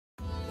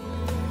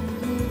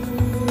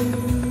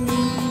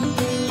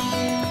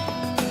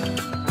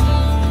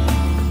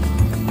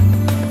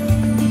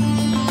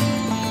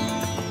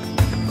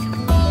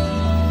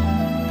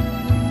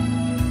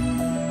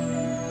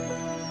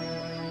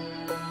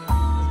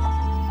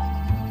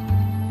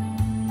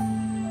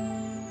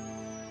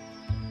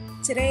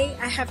Today,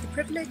 I have the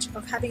privilege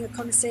of having a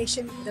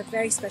conversation with a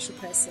very special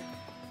person.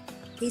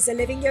 He's a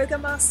living yoga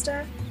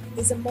master.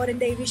 He's a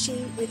modern-day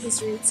rishi with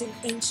his roots in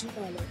ancient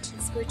knowledge,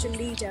 a spiritual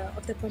leader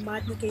of the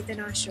Niketan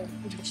Ashram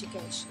in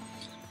Rishikesh.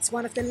 It's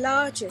one of the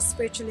largest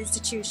spiritual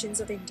institutions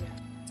of India.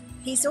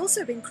 He's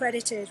also been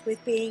credited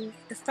with being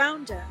the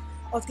founder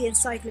of the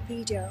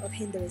Encyclopedia of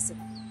Hinduism.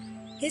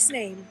 His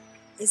name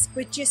is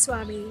Pujya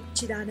Swami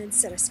Chidanand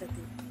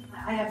Saraswati.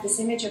 I have this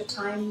image of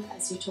time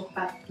as you talk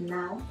about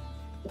now,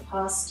 the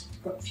past,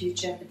 the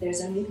future, but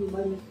there's only the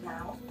moment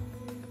now.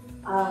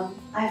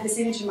 I have this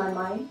image in my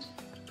mind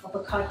of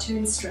a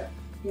cartoon strip.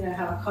 You know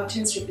how a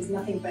cartoon strip is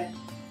nothing but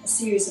a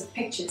series of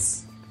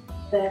pictures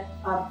that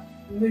are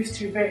moved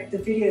through the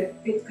video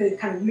could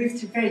kind of move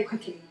through very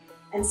quickly,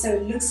 and so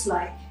it looks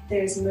like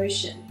there is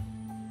motion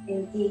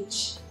in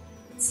each.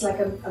 It's like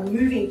a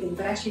moving thing,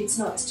 but actually it's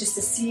not. It's just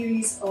a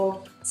series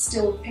of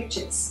still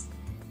pictures,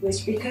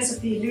 which, because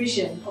of the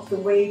illusion of the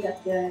way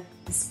that the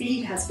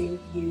speed has been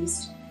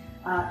used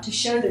to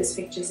show those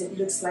pictures, it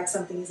looks like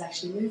something is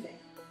actually moving.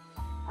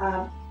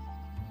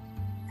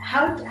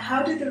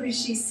 How do the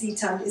rishis see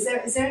time? Is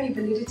there any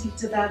validity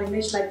to that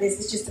image? Like this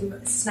is just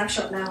a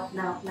snapshot now,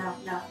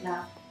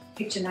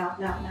 picture now.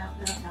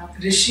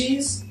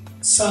 Rishis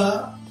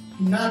saw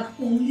not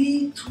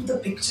only through the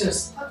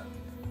pictures,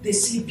 they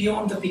see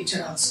beyond the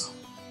picture also.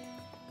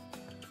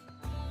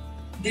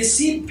 They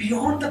see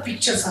beyond the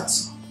pictures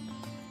also.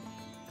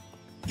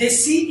 They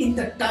see in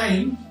the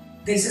time,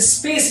 there is a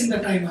space in the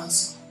time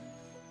also.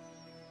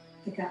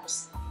 The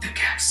gaps. The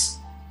gaps.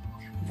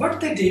 What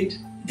they did,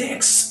 they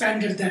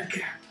expanded that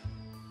gap,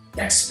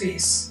 that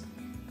space.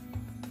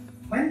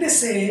 When they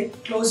say,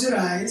 close your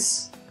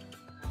eyes,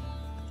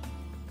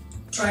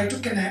 try to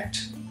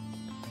connect,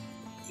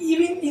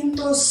 even in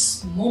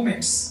those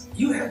moments,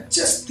 you have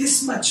just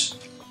this much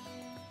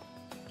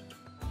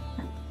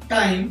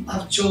time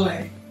of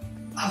joy,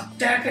 of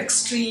that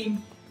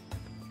extreme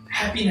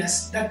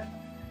happiness, that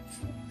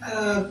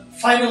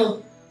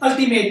final,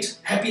 ultimate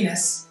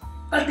happiness,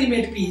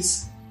 ultimate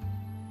peace.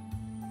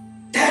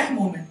 That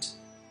moment,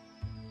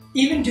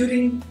 even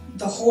during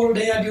the whole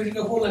day or during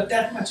the whole life,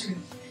 that much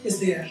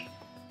is there.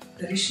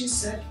 The rishis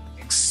said,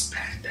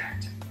 expand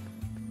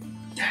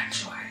that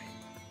joy,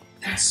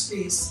 that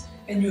space,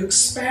 and you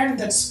expand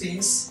that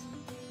space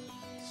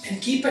and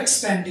keep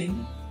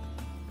expanding,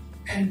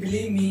 and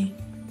believe me,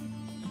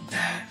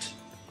 that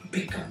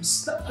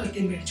becomes the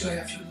ultimate joy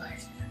of your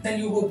life. Then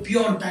you go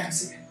beyond time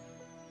even.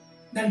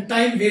 Then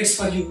time waits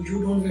for you,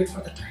 you don't wait for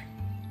the time.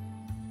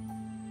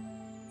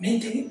 Main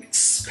thing,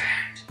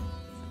 expand.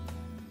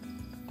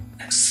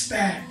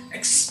 Expand.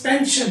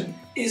 Expansion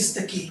is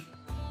the key.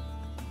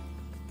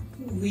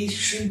 We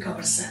shrink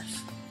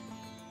ourselves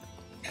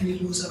and we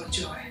lose our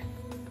joy.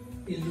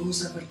 We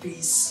lose our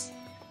peace.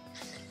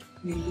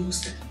 We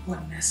lose that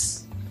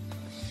oneness.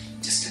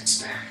 Just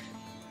expand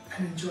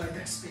and enjoy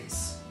that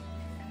space.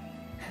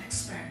 And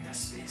expand that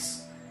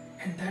space.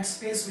 And that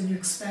space, when you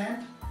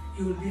expand,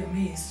 you will be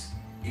amazed.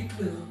 It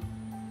will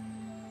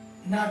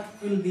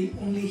be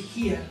only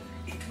here.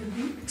 It will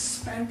be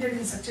expanded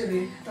in such a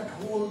way that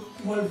the whole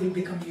world will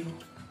become you.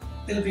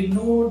 There will be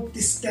no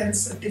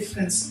distance or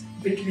difference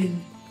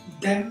between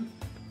them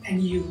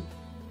and you.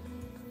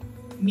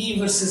 Me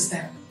versus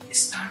them.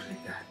 It's not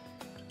like that.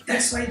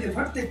 That's why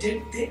what they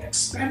did, they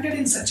expanded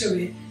in such a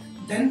way.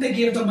 Then they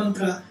gave the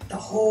mantra, the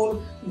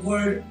whole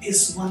world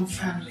is one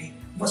family.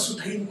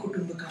 Vasudhaiva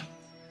Kutumbakam.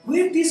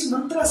 Where these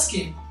mantras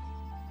came?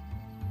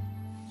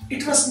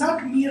 It was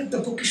not mere the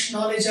bookish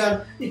knowledge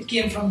or it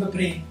came from the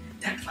brain.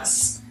 That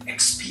was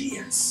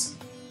experience.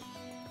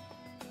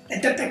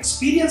 And that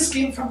experience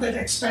came from that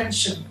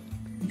expansion.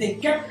 They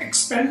kept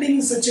expanding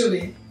in such a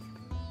way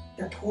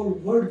that whole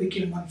world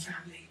became one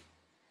family.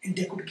 And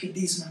they could give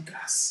these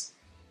mantras.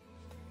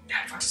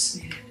 That's what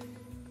is needed.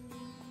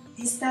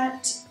 Is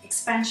that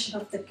expansion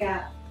of the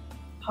gap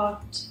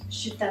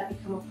should that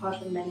become a part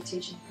of a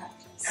meditation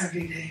practice?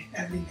 Every day,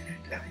 every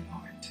minute, every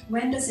moment.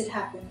 When does it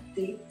happen?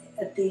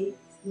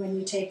 When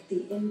you take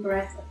the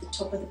in-breath at the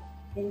top of the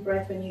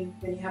in-breath, when you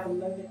have a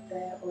moment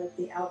there, or at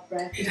the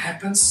out-breath? It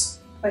happens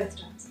both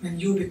times. When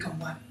you become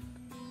one.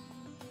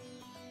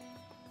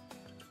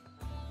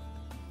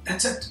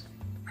 That's it.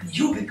 When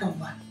you become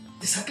one,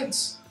 this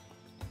happens.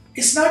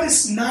 It's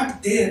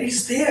not there,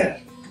 it's there.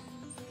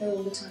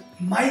 All the time.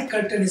 My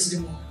curtain is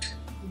removed.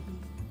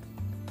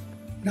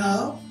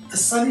 Now the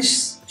sun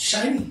is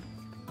shining.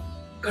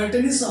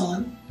 Curtain is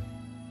on.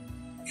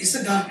 Is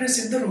the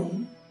darkness in the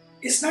room?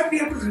 It's not we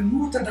have to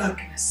remove the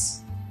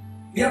darkness.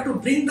 We have to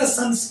bring the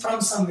sun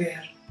from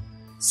somewhere.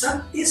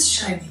 Sun is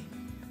shining.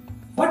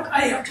 What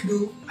I have to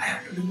do, I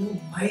have to remove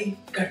my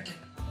curtain.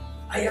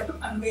 I have to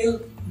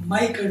unveil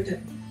my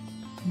curtain.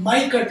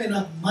 My curtain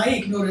of my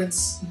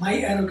ignorance, my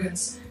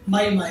arrogance,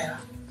 my Maya.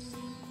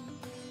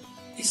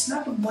 It's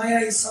not Maya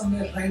is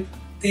somewhere right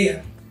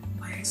there.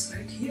 Maya is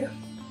right here.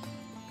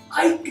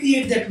 I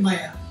create that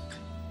Maya.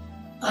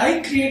 I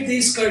create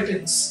these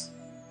curtains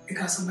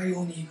because of my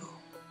own ego.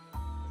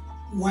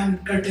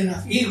 One curtain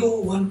of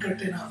ego, one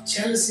curtain of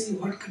jealousy,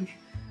 one curtain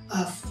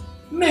of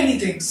Many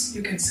things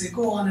you can say,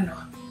 go on and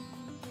on.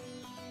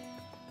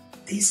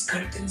 These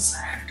curtains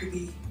have to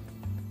be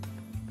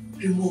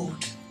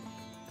removed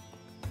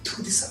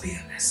through this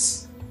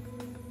awareness.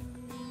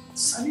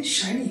 Sun is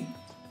shining.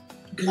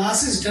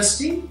 Glass is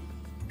dusty.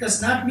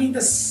 Does not mean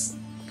the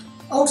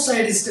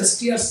outside is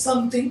dusty or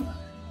something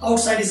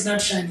outside is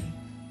not shining.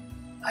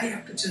 I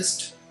have to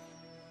just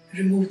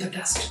remove the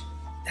dust.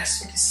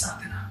 That's what is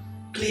sadhana.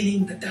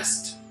 Cleaning the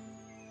dust.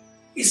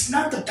 It's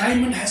not the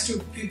diamond has to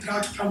be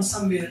brought from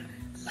somewhere.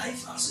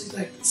 Life also is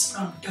like this,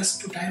 from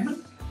dust to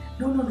diamond.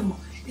 No.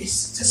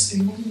 It's just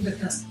removing the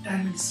dust.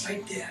 Diamond is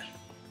right there.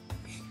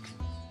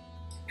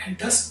 And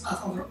dust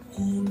of our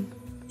own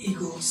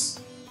egos,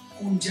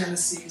 own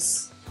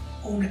jealousies,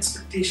 own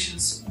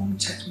expectations, own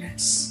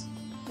judgments,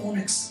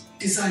 own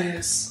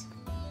desires.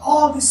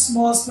 All these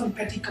small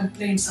petty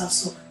complaints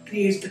also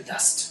create the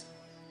dust,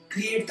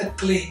 create the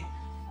clay.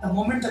 The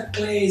moment the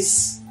clay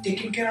is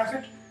taken care of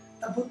it,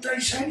 the Buddha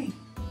is shining.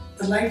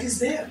 The light is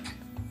there.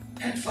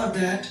 And for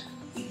that,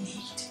 we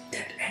need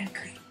that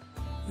anchoring.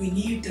 We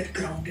need that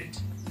grounding.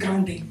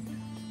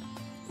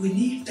 We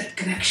need that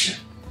connection.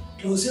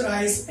 Close your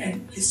eyes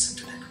and listen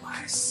to that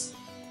voice.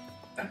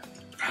 But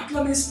the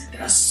problem is,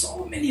 there are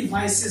so many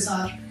voices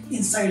are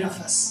inside of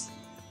us.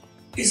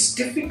 It's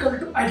difficult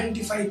to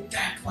identify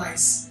that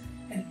voice.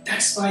 And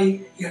that's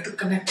why you have to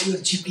connect to your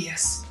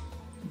GPS,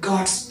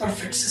 God's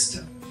perfect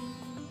system.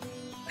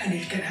 And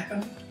it can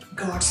happen,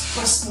 God's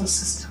personal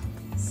system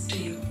to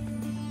you.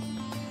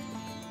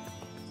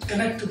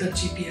 Connect to the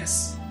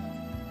GPS.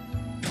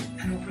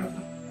 And no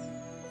problem.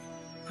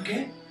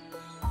 Okay?